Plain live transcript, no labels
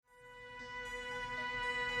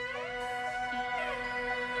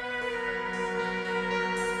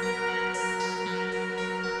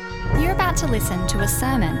about to listen to a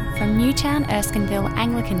sermon from Newtown, Erskineville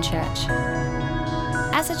Anglican Church.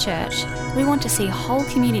 As a church, we want to see whole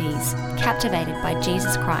communities captivated by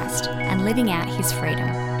Jesus Christ and living out his freedom.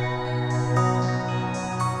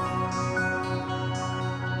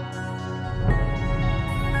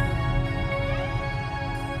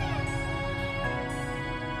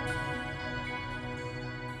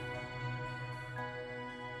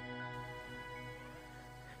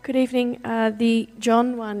 Good evening. The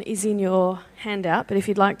John one is in your handout, but if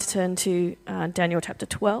you'd like to turn to Daniel chapter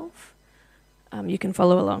 12, you can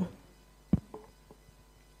follow along.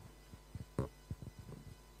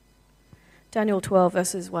 Daniel 12,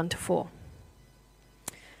 verses 1 to 4.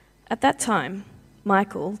 At that time,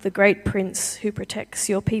 Michael, the great prince who protects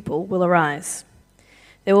your people, will arise.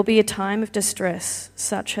 There will be a time of distress,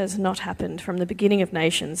 such as not happened from the beginning of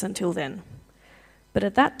nations until then. But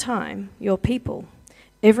at that time, your people,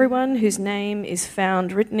 everyone whose name is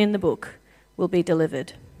found written in the book, will be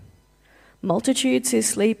delivered. Multitudes who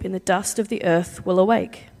sleep in the dust of the earth will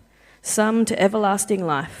awake, some to everlasting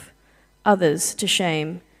life, others to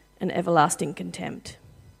shame and everlasting contempt.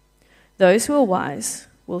 Those who are wise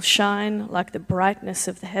will shine like the brightness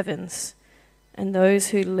of the heavens, and those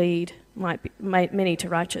who lead many to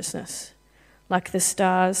righteousness, like the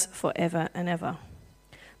stars forever and ever.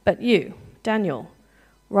 But you, Daniel,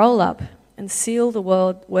 roll up and seal the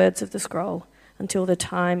words of the scroll until the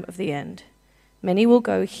time of the end. Many will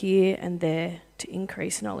go here and there to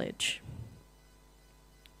increase knowledge.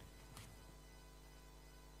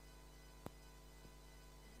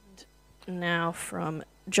 And now from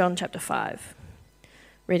John chapter 5,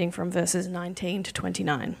 reading from verses 19 to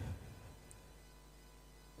 29.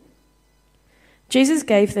 Jesus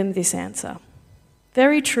gave them this answer: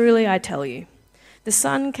 "Very truly I tell you, the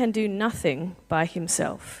Son can do nothing by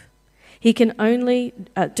himself. He can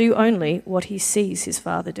do only what he sees his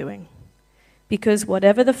Father doing, because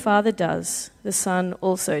whatever the Father does, the Son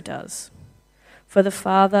also does. For the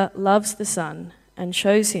Father loves the Son and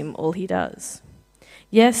shows him all he does.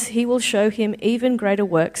 Yes, he will show him even greater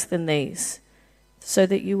works than these, so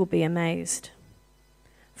that you will be amazed.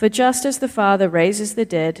 For just as the Father raises the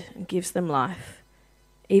dead and gives them life,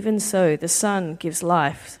 even so the Son gives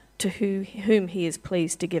life to whom he is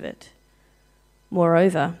pleased to give it.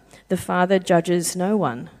 Moreover, the Father judges no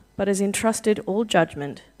one, but has entrusted all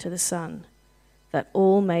judgment to the Son, that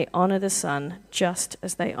all may honor the Son just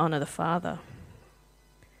as they honor the Father.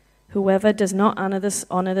 Whoever does not honor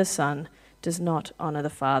the Son does not honor the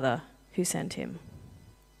Father who sent him.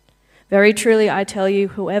 Very truly I tell you,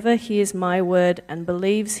 whoever hears my word and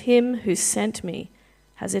believes him who sent me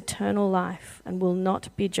has eternal life and will not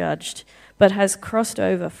be judged, but has crossed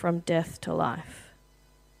over from death to life.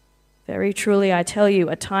 Very truly I tell you,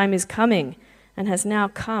 a time is coming and has now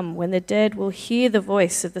come when the dead will hear the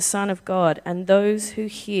voice of the Son of God, and those who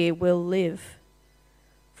hear will live.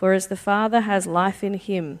 For as the Father has life in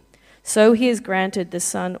him, so he has granted the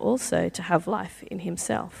Son also to have life in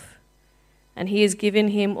himself. And he has given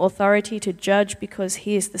him authority to judge because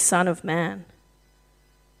he is the Son of Man.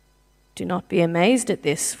 Do not be amazed at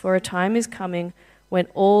this, for a time is coming when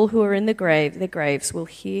all who are in their graves will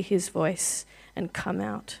hear his voice and come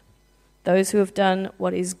out. Those who have done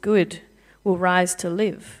what is good will rise to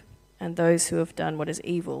live, and those who have done what is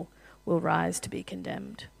evil will rise to be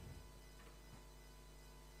condemned."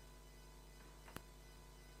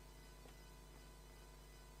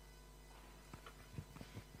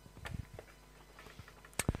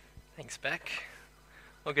 Thanks, Beck.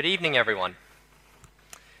 Well, good evening, everyone.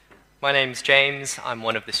 My name's James. I'm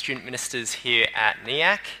one of the student ministers here at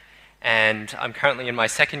NEAC, and I'm currently in my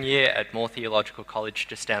second year at Moore Theological College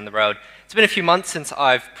just down the road. It's been a few months since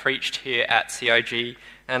I've preached here at CiG,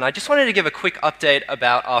 and I just wanted to give a quick update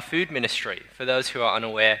about our food ministry. For those who are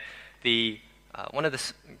unaware, one of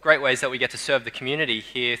the great ways that we get to serve the community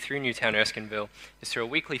here through Newtown, Erskineville is through a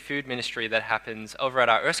weekly food ministry that happens over at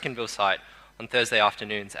our Erskineville site on Thursday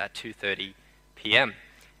afternoons at 2:30 p.m.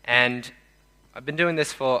 And I've been doing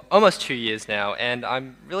this for almost 2 years now, and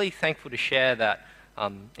I'm really thankful to share that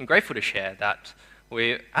and grateful to share that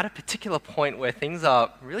we're at a particular point where things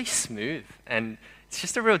are really smooth, and it's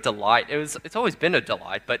just a real delight. It's always been a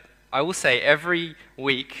delight, but I will say every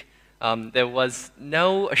week there was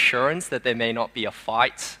no assurance that there may not be a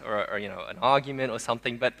fight or an argument or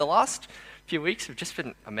something, but the last few weeks have just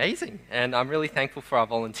been amazing, and I'm really thankful for our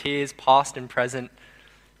volunteers, past and present.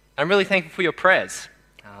 I'm really thankful for your prayers.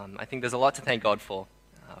 I think there's a lot to thank God for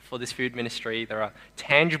this food ministry. There are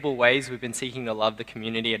tangible ways we've been seeking to love the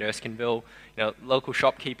community at Erskineville. Local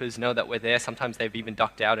shopkeepers know that we're there. Sometimes they've even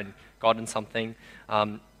ducked out and gotten something.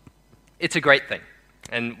 It's a great thing.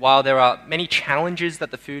 And while there are many challenges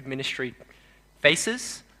that the food ministry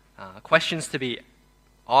faces, questions to be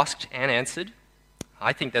asked and answered,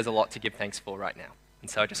 I think there's a lot to give thanks for right now. And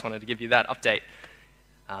so I just wanted to give you that update.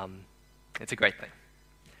 It's a great thing.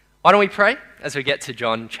 Why don't we pray as we get to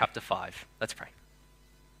John chapter 5? Let's pray.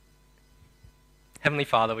 Heavenly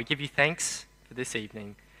Father, we give you thanks for this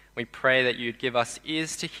evening. We pray that you'd give us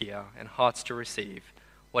ears to hear and hearts to receive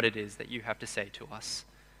what it is that you have to say to us.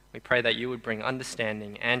 We pray that you would bring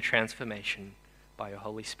understanding and transformation by your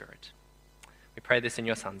Holy Spirit. We pray this in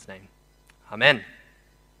your Son's name. Amen.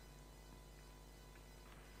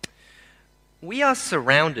 We are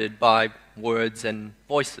surrounded by words and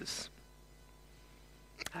voices.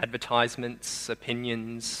 Advertisements,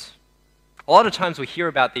 opinions. A lot of times we hear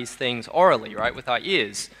about these things orally, right, with our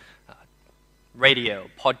ears. Radio,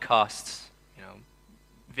 podcasts,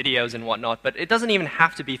 videos and whatnot, but it doesn't even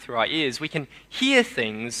have to be through our ears. We can hear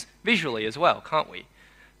things visually as well, can't we?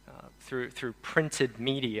 Through printed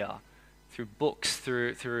media, through books,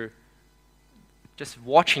 through just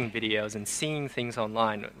watching videos and seeing things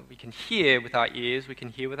online. We can hear with our ears, we can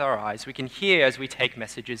hear with our eyes, we can hear as we take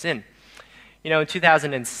messages in. In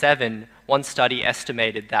 2007, one study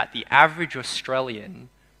estimated that the average Australian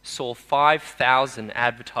saw 5,000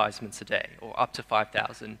 advertisements a day, or up to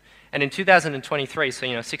 5,000. And in 2023,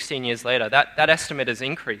 so 16 years later, that estimate has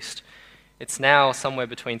increased. It's now somewhere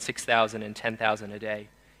between 6,000 and 10,000 a day.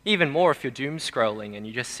 Even more if you're doom scrolling and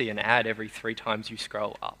you just see an ad every 3 times you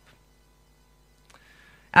scroll up.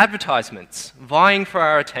 Advertisements, vying for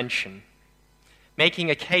our attention, making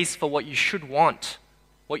a case for what you should want,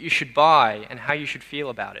 what you should buy, and how you should feel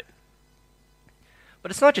about it. But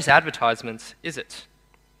it's not just advertisements, is it?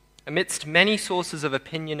 Amidst many sources of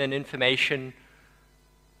opinion and information,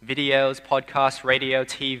 videos, podcasts, radio,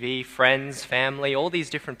 TV, friends, family, all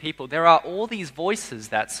these different people, there are all these voices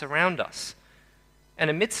that surround us. And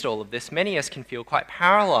amidst all of this, many of us can feel quite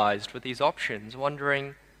paralyzed with these options,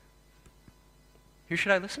 wondering, who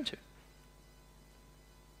should I listen to?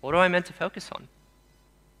 What am I meant to focus on?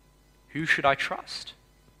 Who should I trust?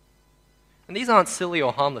 And these aren't silly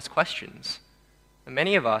or harmless questions. And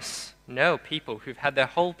many of us know people who've had their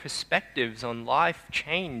whole perspectives on life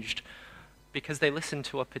changed because they listen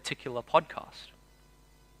to a particular podcast,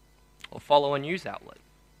 or follow a news outlet,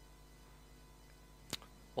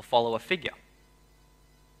 or follow a figure,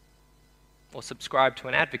 or subscribe to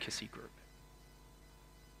an advocacy group.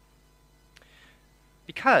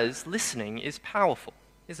 Because listening is powerful,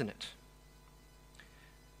 isn't it?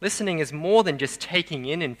 Listening is more than just taking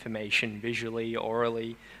in information visually,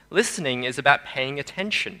 orally. Listening is about paying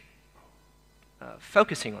attention,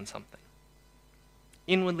 focusing on something,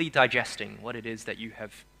 inwardly digesting what it is that you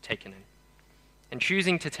have taken in, and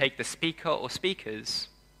choosing to take the speaker or speakers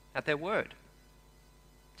at their word,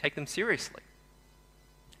 take them seriously,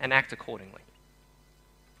 and act accordingly.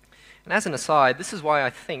 And as an aside, this is why I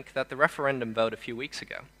think that the referendum vote a few weeks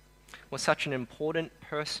ago was such an important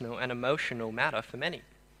personal and emotional matter for many.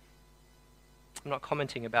 I'm not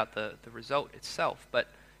commenting about the result itself, but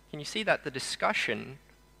can you see that the discussion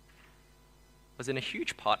was in a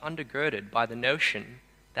huge part undergirded by the notion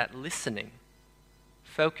that listening,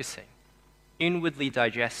 focusing, inwardly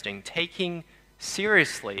digesting, taking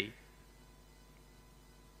seriously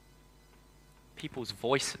people's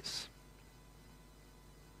voices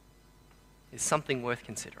is something worth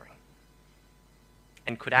considering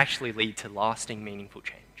and could actually lead to lasting, meaningful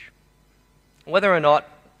change. Whether or not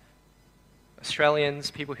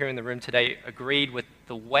Australians, people here in the room today, agreed with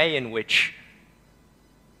the way in which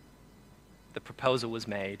the proposal was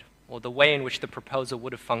made, or the way in which the proposal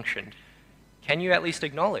would have functioned, can you at least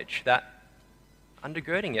acknowledge that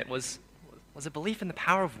undergirding it was a belief in the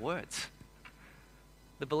power of words,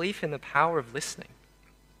 the belief in the power of listening,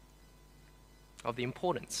 of the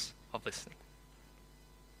importance of listening?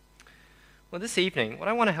 Well, this evening, what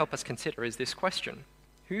I want to help us consider is this question: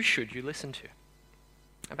 who should you listen to?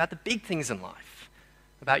 About the big things in life,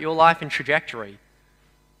 about your life and trajectory,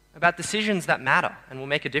 about decisions that matter and will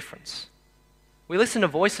make a difference. We listen to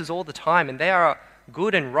voices all the time, and they are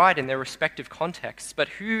good and right in their respective contexts, but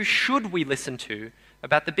who should we listen to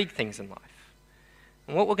about the big things in life?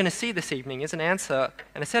 And what we're going to see this evening is an answer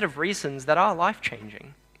and a set of reasons that are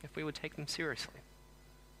life-changing if we would take them seriously,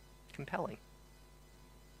 compelling,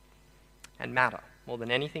 and matter more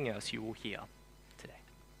than anything else you will hear today.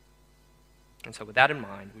 And so with that in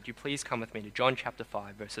mind, would you please come with me to John chapter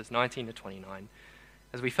 5, verses 19 to 29,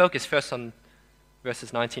 as we focus first on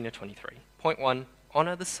verses 19 to 23. Point 1,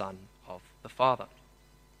 honor the Son of the Father.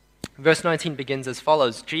 Verse 19 begins as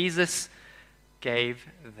follows: Jesus gave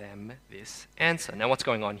them this answer. Now what's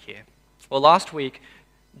going on here? Well, last week,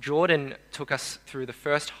 Jordan took us through the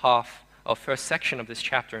first section of this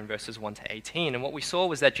chapter in verses 1 to 18, and what we saw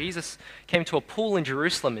was that Jesus came to a pool in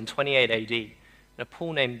Jerusalem in 28 AD, a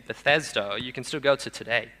pool named Bethesda, you can still go to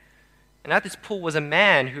today. And at this pool was a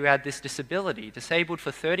man who had this disability, disabled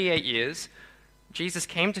for 38 years. Jesus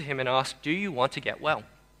came to him and asked, "Do you want to get well?"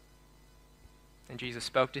 And Jesus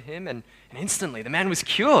spoke to him, and instantly the man was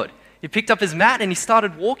cured. He picked up his mat and he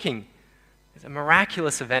started walking. A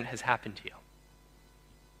miraculous event has happened here.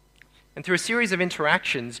 And through a series of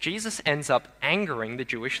interactions, Jesus ends up angering the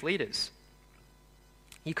Jewish leaders.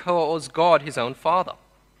 He calls God his own father.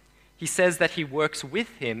 He says that he works with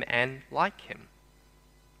him and like him.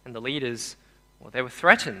 And the leaders, well, they were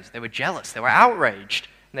threatened, they were jealous, they were outraged,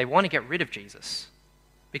 and they want to get rid of Jesus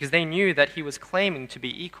because they knew that he was claiming to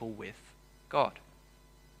be equal with God.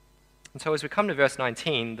 And so as we come to verse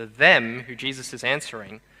 19, the them who Jesus is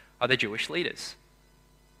answering are the Jewish leaders.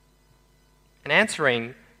 And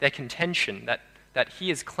answering their contention that he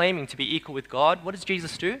is claiming to be equal with God, what does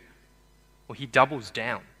Jesus do? Well, he doubles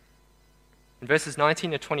down. In verses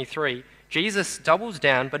 19 to 23, Jesus doubles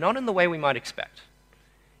down, but not in the way we might expect.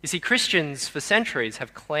 You see, Christians for centuries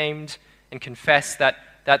have claimed and confessed that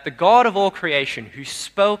the God of all creation, who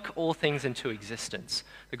spoke all things into existence,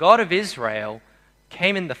 the God of Israel,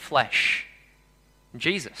 came in the flesh,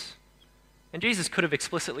 Jesus. And Jesus could have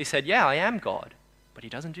explicitly said, "Yeah, I am God," but he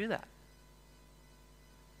doesn't do that.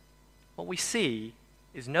 What we see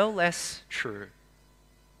is no less true,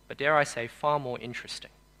 but dare I say, far more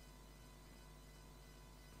interesting.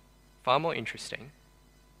 Far more interesting,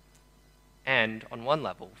 and on one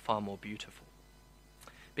level, far more beautiful.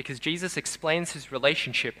 Because Jesus explains his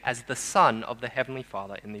relationship as the Son of the Heavenly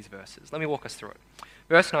Father in these verses. Let me walk us through it.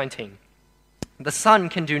 Verse 19, "The Son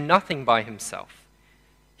can do nothing by himself.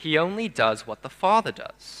 He only does what the Father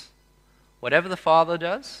does. Whatever the Father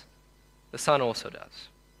does, the Son also does."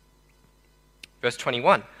 Verse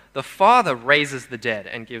 21, "The Father raises the dead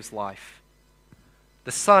and gives life.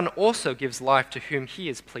 The Son also gives life to whom he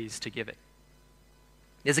is pleased to give it."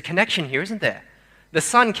 There's a connection here, isn't there? The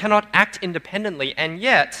Son cannot act independently, and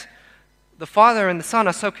yet the Father and the Son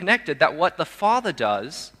are so connected that what the Father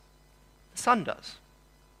does, the Son does.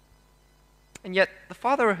 And yet the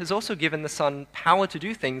Father has also given the Son power to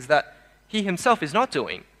do things that he himself is not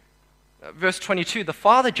doing. Verse 22, "The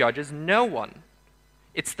Father judges no one.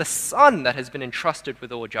 It's the Son that has been entrusted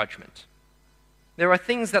with all judgment. There are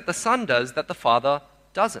things that the Son does that the Father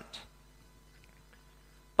doesn't.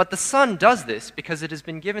 But the Son does this because it has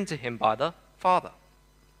been given to him by the Father."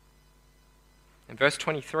 In verse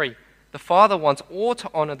 23, "The Father wants all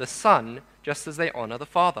to honor the Son just as they honor the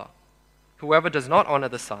Father. Whoever does not honor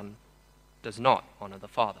the Son does not honor the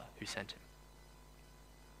Father who sent him."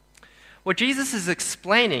 What Jesus is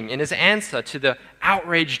explaining in his answer to the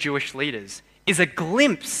outraged Jewish leaders is a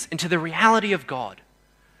glimpse into the reality of God,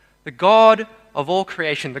 the God of all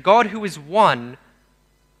creation, the God who is one,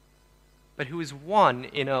 but who is one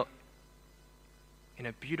in a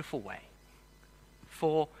beautiful way.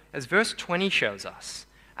 For, as verse 20 shows us,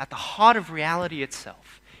 at the heart of reality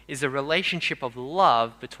itself is a relationship of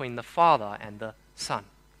love between the Father and the Son.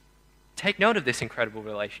 Take note of this incredible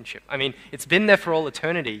relationship. I mean, it's been there for all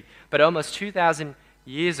eternity, but almost 2,000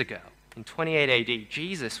 years ago, in 28 AD,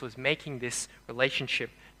 Jesus was making this relationship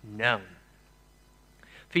known.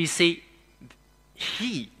 For you see,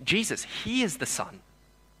 Jesus, he is the Son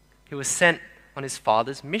who was sent on his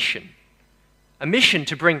Father's mission. A mission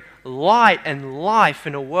to bring light and life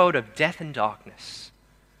in a world of death and darkness.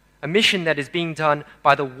 A mission that is being done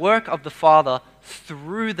by the work of the Father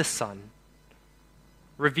through the Son,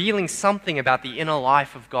 revealing something about the inner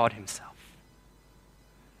life of God himself.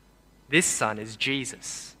 This Son is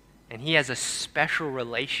Jesus, and he has a special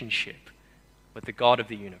relationship with the God of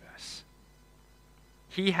the universe.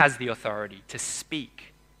 He has the authority to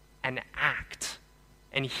speak and act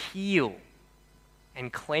and heal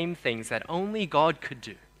and claim things that only God could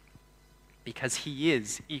do because he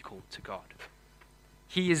is equal to God.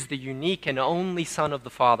 He is the unique and only Son of the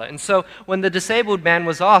Father. And so when the disabled man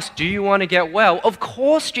was asked, "Do you want to get well?" Of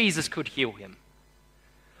course Jesus could heal him.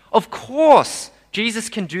 Of course Jesus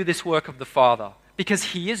can do this work of the Father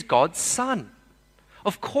because he is God's Son.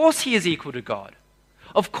 Of course he is equal to God.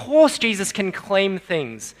 Of course Jesus can claim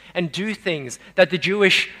things and do things that the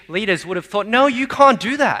Jewish leaders would have thought, "No, you can't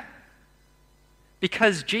do that."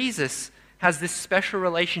 Because Jesus has this special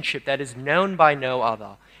relationship that is known by no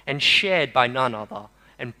other and shared by none other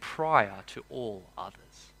and prior to all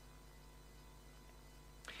others.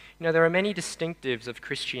 You know, there are many distinctives of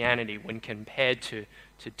Christianity when compared to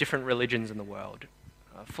different religions in the world,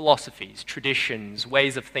 philosophies, traditions,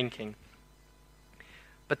 ways of thinking.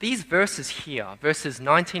 But these verses here, verses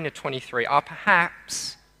 19 to 23, are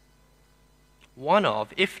perhaps one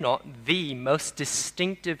of, if not the most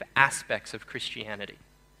distinctive aspects of Christianity,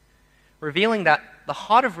 revealing that the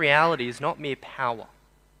heart of reality is not mere power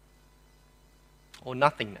or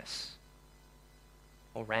nothingness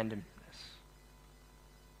or randomness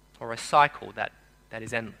or a cycle that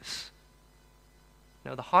is endless.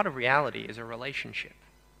 No, the heart of reality is a relationship,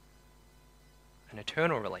 an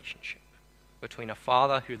eternal relationship between a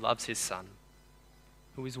father who loves his son,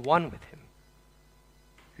 who is one with him,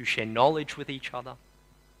 who share knowledge with each other,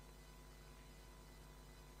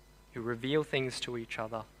 who reveal things to each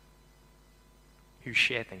other, who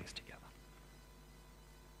share things together.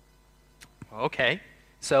 Okay,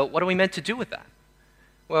 so what are we meant to do with that?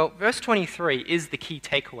 Well, verse 23 is the key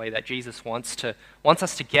takeaway that Jesus wants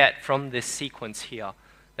us to get from this sequence here.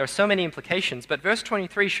 There are so many implications, but verse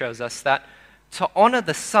 23 shows us that to honor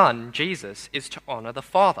the Son, Jesus, is to honor the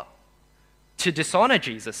Father. To dishonor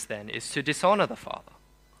Jesus, then, is to dishonor the Father.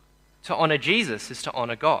 To honor Jesus is to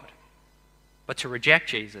honor God. But to reject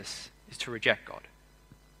Jesus is to reject God.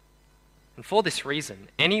 And for this reason,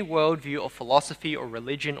 any worldview or philosophy or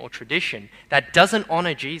religion or tradition that doesn't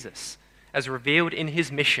honor Jesus, as revealed in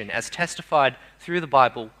his mission, as testified through the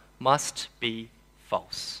Bible, must be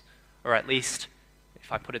false. Or at least, if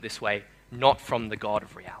I put it this way, not from the God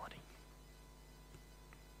of reality.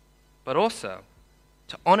 But also,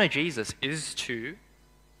 to honor Jesus is to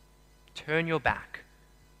turn your back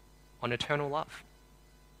on eternal love,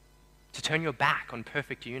 to turn your back on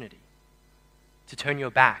perfect unity, to turn your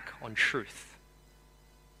back on truth,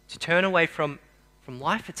 to turn away from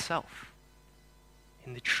life itself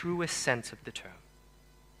in the truest sense of the term.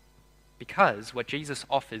 Because what Jesus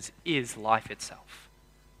offers is life itself,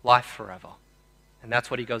 life forever. And that's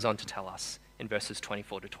what he goes on to tell us in verses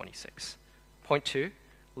 24 to 26. Point 2,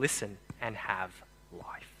 listen and have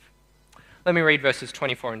life. Let me read verses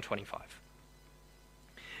 24 and 25.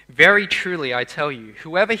 Very truly I tell you,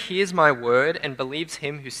 whoever hears my word and believes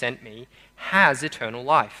him who sent me has eternal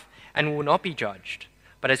life and will not be judged,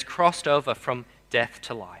 but has crossed over from death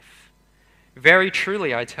to life. Very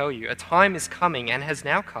truly I tell you, a time is coming and has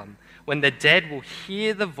now come when the dead will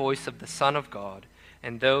hear the voice of the Son of God,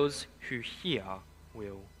 and those who hear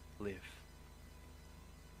will live.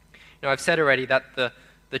 I've said already that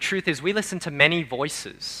the truth is we listen to many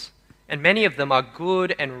voices, and many of them are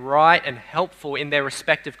good and right and helpful in their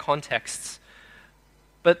respective contexts.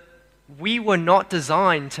 But we were not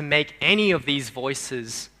designed to make any of these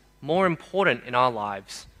voices more important in our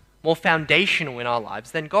lives, more foundational in our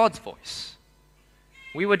lives than God's voice.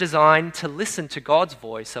 We were designed to listen to God's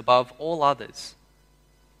voice above all others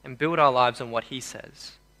and build our lives on what he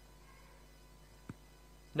says.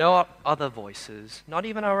 No other voices, not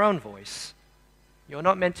even our own voice. You're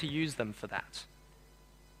not meant to use them for that.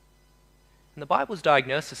 And the Bible's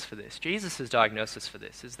diagnosis for this, Jesus' diagnosis for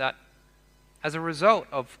this, is that as a result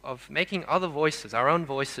of making other voices, our own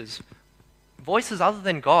voices, voices other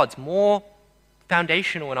than God's, more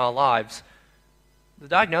foundational in our lives, the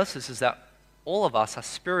diagnosis is that all of us are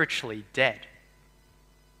spiritually dead.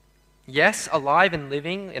 Yes, alive and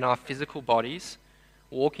living in our physical bodies,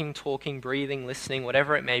 walking, talking, breathing, listening,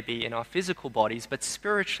 whatever it may be in our physical bodies, but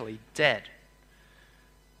spiritually dead.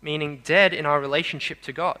 Meaning dead in our relationship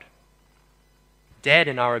to God. Dead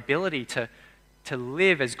in our ability to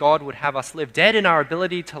live as God would have us live. Dead in our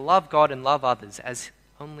ability to love God and love others as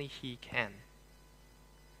only he can.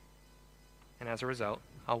 And as a result,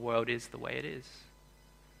 our world is the way it is.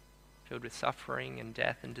 Filled with suffering and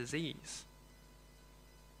death and disease,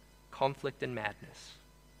 conflict and madness.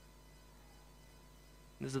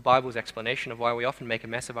 This is the Bible's explanation of why we often make a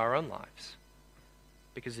mess of our own lives.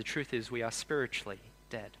 Because the truth is we are spiritually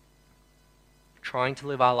dead, trying to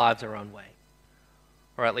live our lives our own way,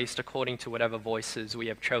 or at least according to whatever voices we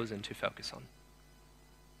have chosen to focus on,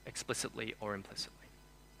 explicitly or implicitly.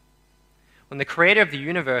 When the Creator of the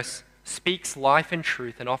universe speaks life and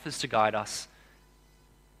truth and offers to guide us,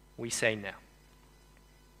 we say no.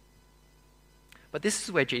 But this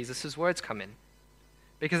is where Jesus' words come in.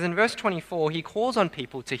 Because in verse 24, he calls on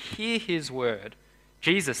people to hear his word.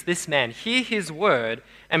 Jesus, this man, hear his word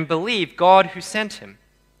and believe God who sent him.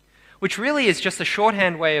 Which really is just a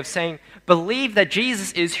shorthand way of saying, believe that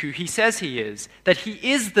Jesus is who he says he is. That he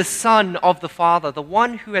is the Son of the Father, the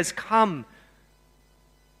one who has come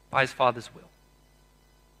by his Father's will.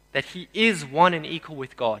 That he is one and equal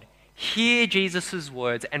with God. Hear Jesus'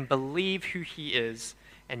 words and believe who he is,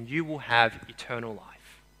 and you will have eternal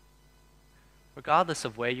life. Regardless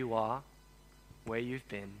of where you are, where you've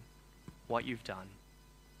been, what you've done,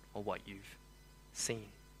 or what you've seen.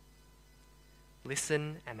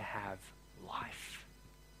 Listen and have life.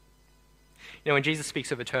 When Jesus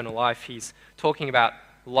speaks of eternal life, he's talking about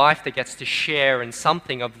life that gets to share in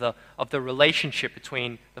something of the relationship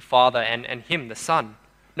between the Father and him, the Son.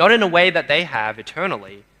 Not in a way that they have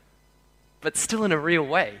eternally, but still in a real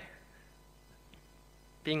way.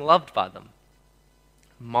 Being loved by them.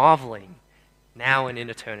 Marveling now and in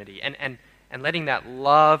eternity. And letting that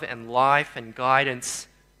love and life and guidance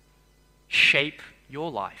shape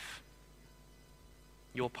your life,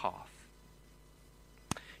 your path.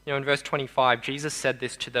 In verse 25, Jesus said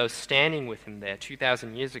this to those standing with him there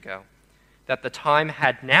 2,000 years ago, that the time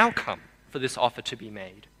had now come for this offer to be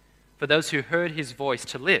made, for those who heard his voice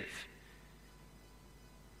to live.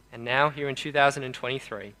 And now, here in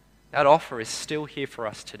 2023, that offer is still here for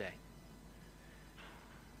us today.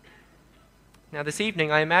 Now, this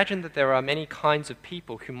evening, I imagine that there are many kinds of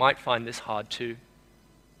people who might find this hard to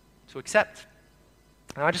accept.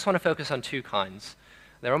 And I just want to focus on two kinds.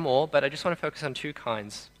 There are more, but I just want to focus on two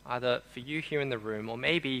kinds, either for you here in the room, or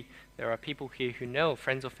maybe there are people here who know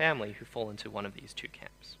friends or family who fall into one of these two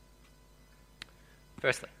camps.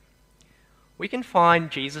 Firstly, we can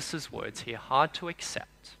find Jesus' words here hard to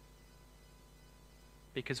accept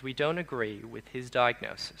because we don't agree with his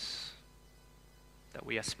diagnosis that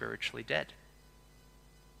we are spiritually dead.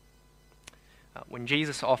 When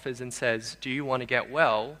Jesus offers and says, "Do you want to get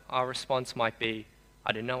well?" our response might be,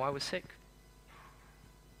 "I didn't know I was sick."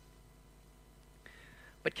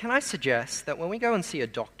 But can I suggest that when we go and see a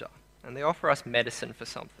doctor and they offer us medicine for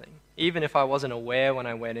something, even if I wasn't aware when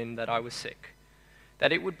I went in that I was sick,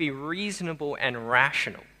 that it would be reasonable and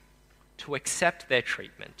rational to accept their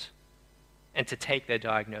treatment and to take their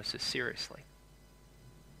diagnosis seriously?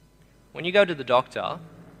 When you go to the doctor,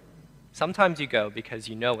 sometimes you go because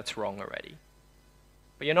you know it's wrong already,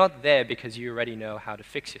 but you're not there because you already know how to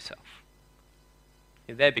fix yourself.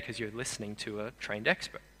 You're there because you're listening to a trained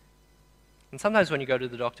expert. And sometimes when you go to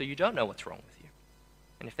the doctor, you don't know what's wrong with you.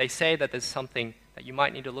 And if they say that there's something that you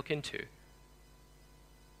might need to look into,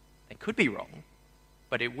 they could be wrong,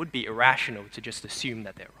 but it would be irrational to just assume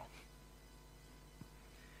that they're wrong.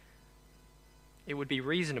 It would be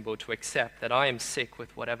reasonable to accept that I am sick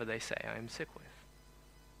with whatever they say I am sick with.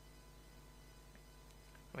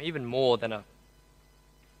 Or even more than a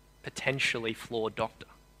potentially flawed doctor.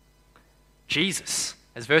 Jesus,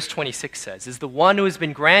 as verse 26 says, is the one who has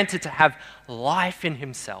been granted to have life in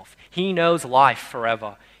himself. He knows life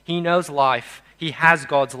forever. He knows life. He has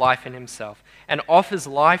God's life in himself and offers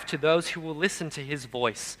life to those who will listen to his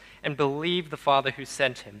voice and believe the Father who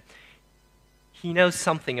sent him. He knows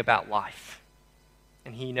something about life,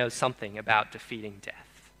 and he knows something about defeating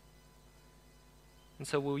death. And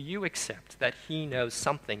so will you accept that he knows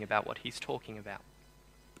something about what he's talking about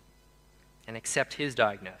and accept his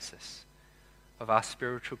diagnosis of our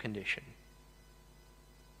spiritual condition?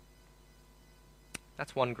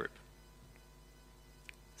 That's one group.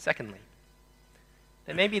 Secondly,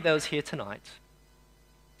 there may be those here tonight,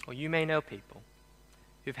 or you may know people,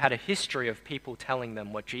 who've had a history of people telling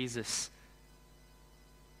them what Jesus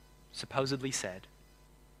supposedly said,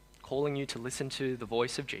 calling you to listen to the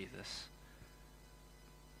voice of Jesus,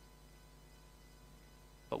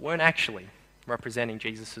 but weren't actually representing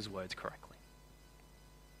Jesus' words correctly,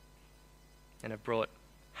 and have brought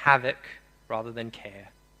havoc rather than care,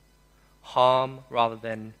 harm rather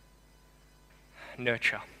than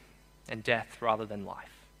nurture, and death rather than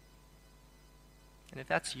life. And if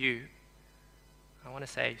that's you, I want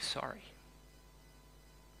to say sorry.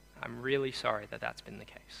 I'm really sorry that that's been the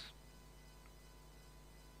case.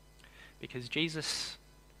 Because Jesus,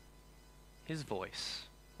 his voice,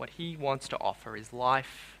 what he wants to offer is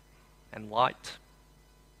life and light,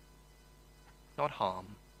 not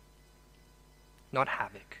harm, not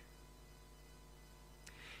havoc.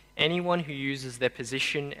 Anyone who uses their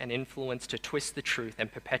position and influence to twist the truth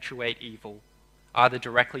and perpetuate evil, either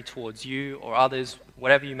directly towards you or others,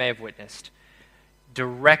 whatever you may have witnessed,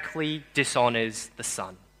 directly dishonors the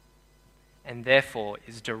Son, and therefore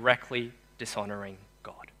is directly dishonoring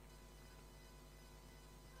God.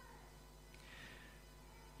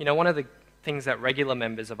 You know, one of the things that regular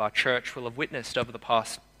members of our church will have witnessed over the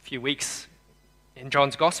past few weeks in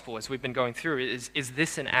John's Gospel as we've been going through is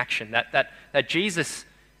this in action, that Jesus,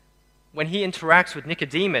 when he interacts with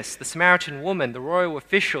Nicodemus, the Samaritan woman, the royal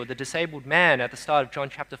official, the disabled man at the start of John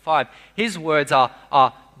chapter 5, his words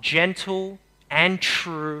are gentle and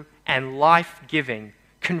true and life-giving,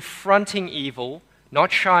 confronting evil,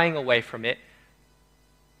 not shying away from it,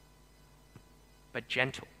 but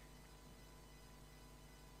gentle.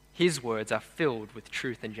 His words are filled with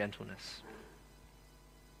truth and gentleness.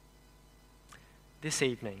 This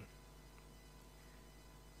evening,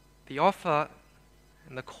 the offer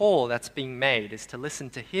and the call that's being made is to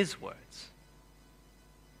listen to his words,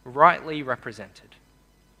 rightly represented,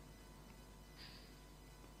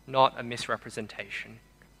 not a misrepresentation.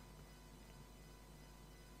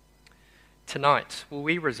 Tonight, will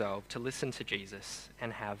we resolve to listen to Jesus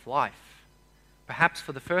and have life? Perhaps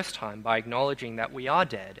for the first time by acknowledging that we are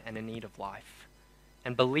dead and in need of life,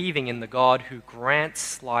 and believing in the God who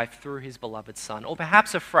grants life through his beloved Son, or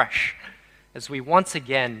perhaps afresh, as we once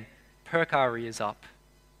again perk our ears up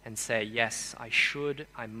and say, yes, I should,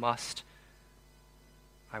 I must,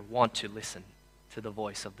 I want to listen to the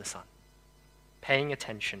voice of the Son, paying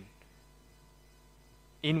attention,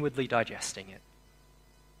 inwardly digesting it,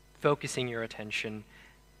 focusing your attention,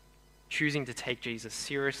 choosing to take Jesus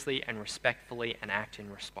seriously and respectfully and act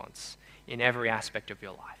in response in every aspect of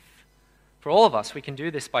your life. For all of us, we can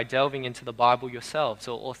do this by delving into the Bible yourselves,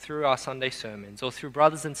 or through our Sunday sermons, or through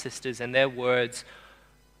brothers and sisters and their words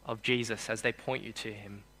of Jesus as they point you to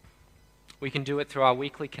him. We can do it through our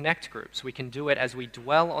weekly Connect groups. We can do it as we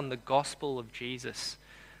dwell on the gospel of Jesus.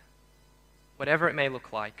 Whatever it may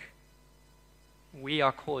look like, we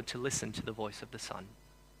are called to listen to the voice of the Son.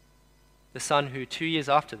 The Son who 2 years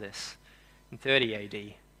after this, in 30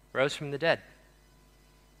 AD, rose from the dead,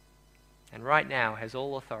 and right now has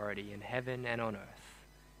all authority in heaven and on earth,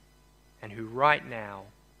 and who right now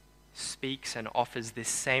speaks and offers this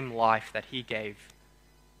same life that he gave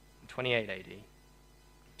in 28 AD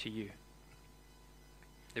to you.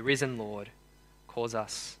 The risen Lord calls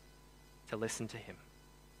us to listen to him.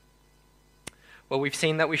 Well, we've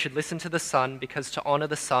seen that we should listen to the Son because to honor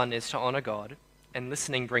the Son is to honor God, and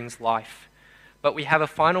listening brings life. But we have a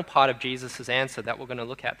final part of Jesus' answer that we're going to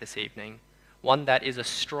look at this evening, one that is a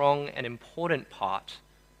strong and important part.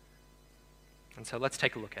 And so let's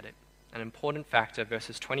take a look at it. An important factor,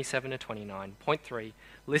 verses 27 to 29. Point 3,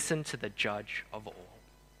 listen to the judge of all.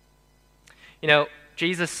 You know,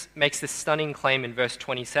 Jesus makes this stunning claim in verse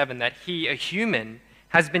 27 that he, a human,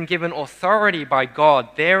 has been given authority by God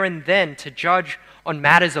there and then to judge on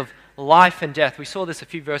matters of life and death. We saw this a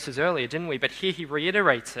few verses earlier, didn't we? But here he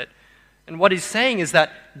reiterates it. And what he's saying is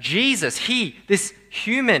that Jesus, he, this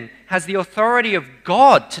human, has the authority of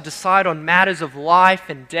God to decide on matters of life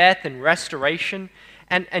and death and restoration.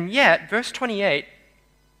 And yet, verse 28,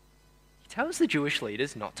 he tells the Jewish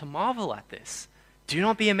leaders not to marvel at this. Do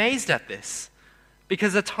not be amazed at this,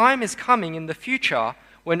 because a time is coming in the future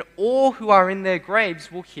when all who are in their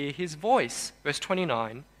graves will hear his voice, verse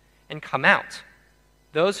 29, and come out.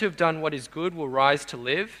 Those who have done what is good will rise to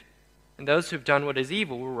live, and those who have done what is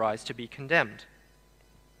evil will rise to be condemned.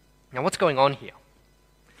 Now, what's going on here?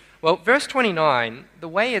 Well, verse 29, the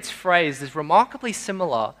way it's phrased is remarkably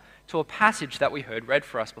similar to a passage that we heard read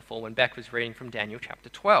for us before when Beck was reading from Daniel chapter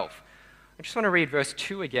 12. I just want to read verse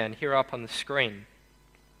 2 again here up on the screen.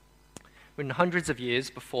 When hundreds of years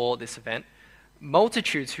before this event,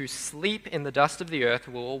 multitudes who sleep in the dust of the earth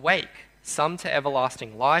will awake, some to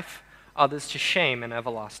everlasting life, others to shame and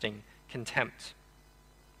everlasting contempt.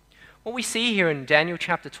 What we see here in Daniel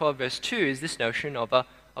chapter 12, verse 2 is this notion of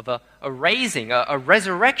a raising, a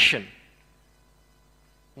resurrection,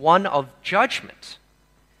 one of judgment.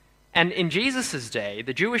 And in Jesus' day,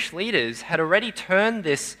 the Jewish leaders had already turned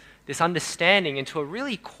this understanding into a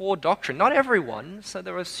really core doctrine. Not everyone, so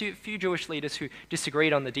there were a few Jewish leaders who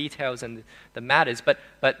disagreed on the details and the matters, but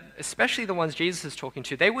especially the ones Jesus is talking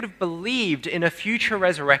to, they would have believed in a future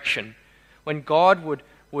resurrection when God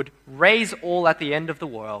would raise all at the end of the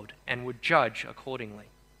world and would judge accordingly.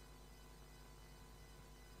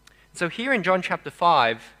 So here in John chapter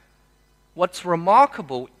 5, what's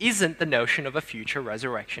remarkable isn't the notion of a future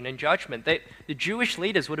resurrection and judgment. The Jewish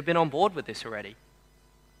leaders would have been on board with this already.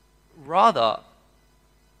 Rather,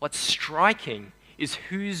 what's striking is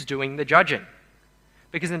who's doing the judging.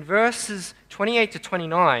 Because in verses 28 to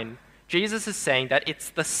 29, Jesus is saying that it's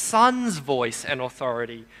the Son's voice and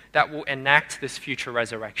authority that will enact this future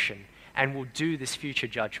resurrection and will do this future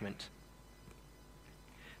judgment.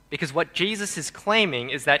 Because what Jesus is claiming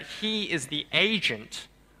is that he is the agent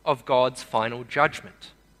of God's final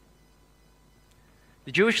judgment.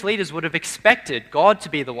 The Jewish leaders would have expected God to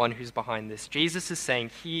be the one who's behind this. Jesus is saying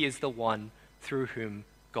he is the one through whom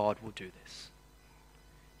God will do this.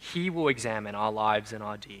 He will examine our lives and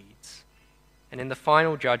our deeds. And in the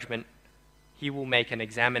final judgment, he will make an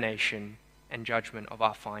examination and judgment of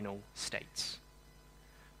our final states.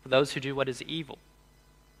 For those who do what is evil,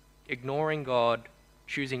 ignoring God,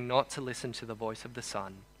 choosing not to listen to the voice of the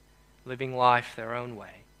Son, living life their own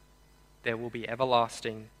way, there will be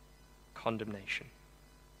everlasting condemnation.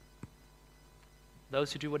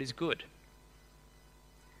 Those who do what is good,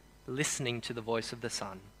 listening to the voice of the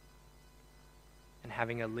Son, and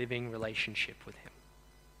having a living relationship with him,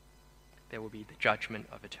 there will be the judgment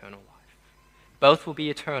of eternal life. Both will be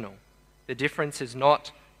eternal. The difference is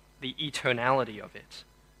not the eternality of it.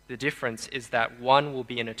 The difference is that one will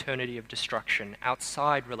be an eternity of destruction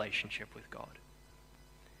outside relationship with God,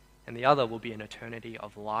 and the other will be an eternity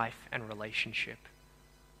of life and relationship,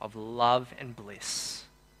 of love and bliss,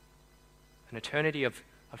 an eternity of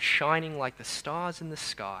shining like the stars in the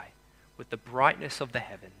sky with the brightness of the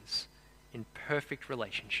heavens in perfect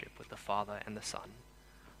relationship with the Father and the Son,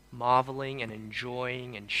 marveling and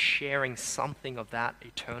enjoying and sharing something of that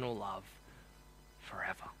eternal love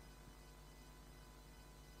forever.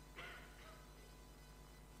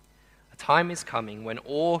 A time is coming when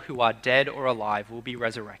all who are dead or alive will be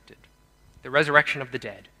resurrected, the resurrection of the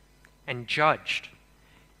dead, and judged.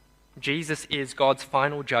 Jesus is God's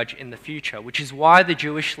final judge in the future, which is why the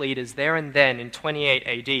Jewish leaders there and then in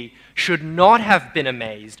 28 AD should not have been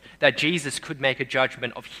amazed that Jesus could make a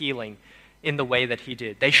judgment of healing in the way that he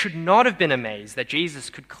did. They should not have been amazed that Jesus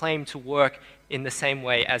could claim to work in the same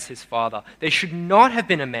way as his Father. They should not have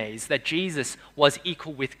been amazed that Jesus was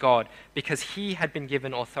equal with God because he had been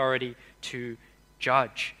given authority to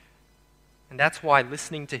judge. And that's why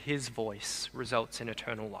listening to his voice results in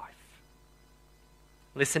eternal life.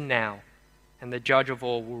 Listen now, and the judge of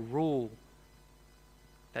all will rule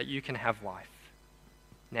that you can have life,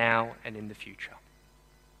 now and in the future.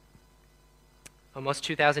 Almost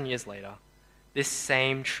 2,000 years later, this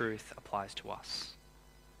same truth applies to us.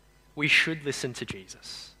 We should listen to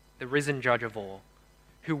Jesus, the risen judge of all,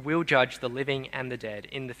 who will judge the living and the dead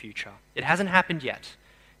in the future. It hasn't happened yet.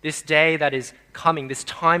 This day that is coming, this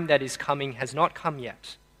time that is coming, has not come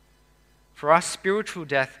yet. For us, spiritual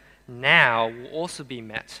death now will also be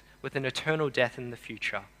met with an eternal death in the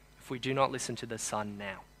future if we do not listen to the Son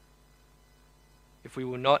now. If we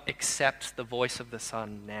will not accept the voice of the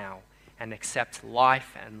Son now and accept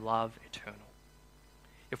life and love eternal.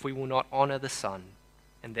 If we will not honor the Son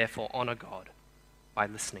and therefore honor God by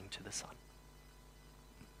listening to the Son.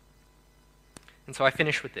 And so I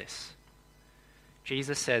finish with this.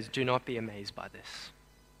 Jesus says, do not be amazed by this.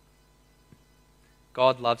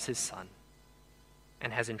 God loves his Son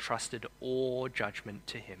and has entrusted all judgment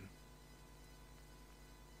to him.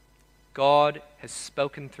 God has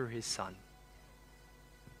spoken through his Son.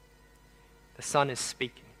 The Son is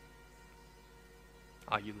speaking.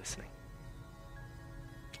 Are you listening?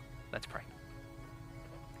 Let's pray.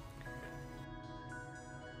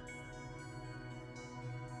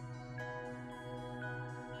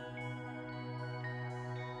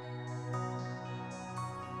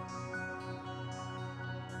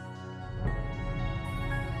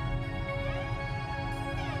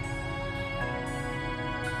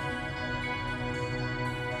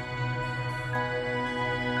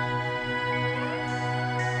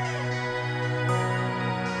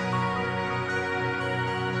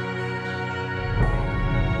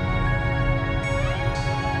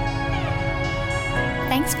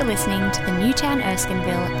 Thanks for listening to the Newtown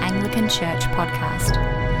Erskineville Anglican Church podcast.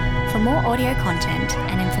 For more audio content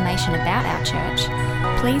and information about our church,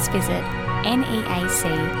 please visit neac.com.au.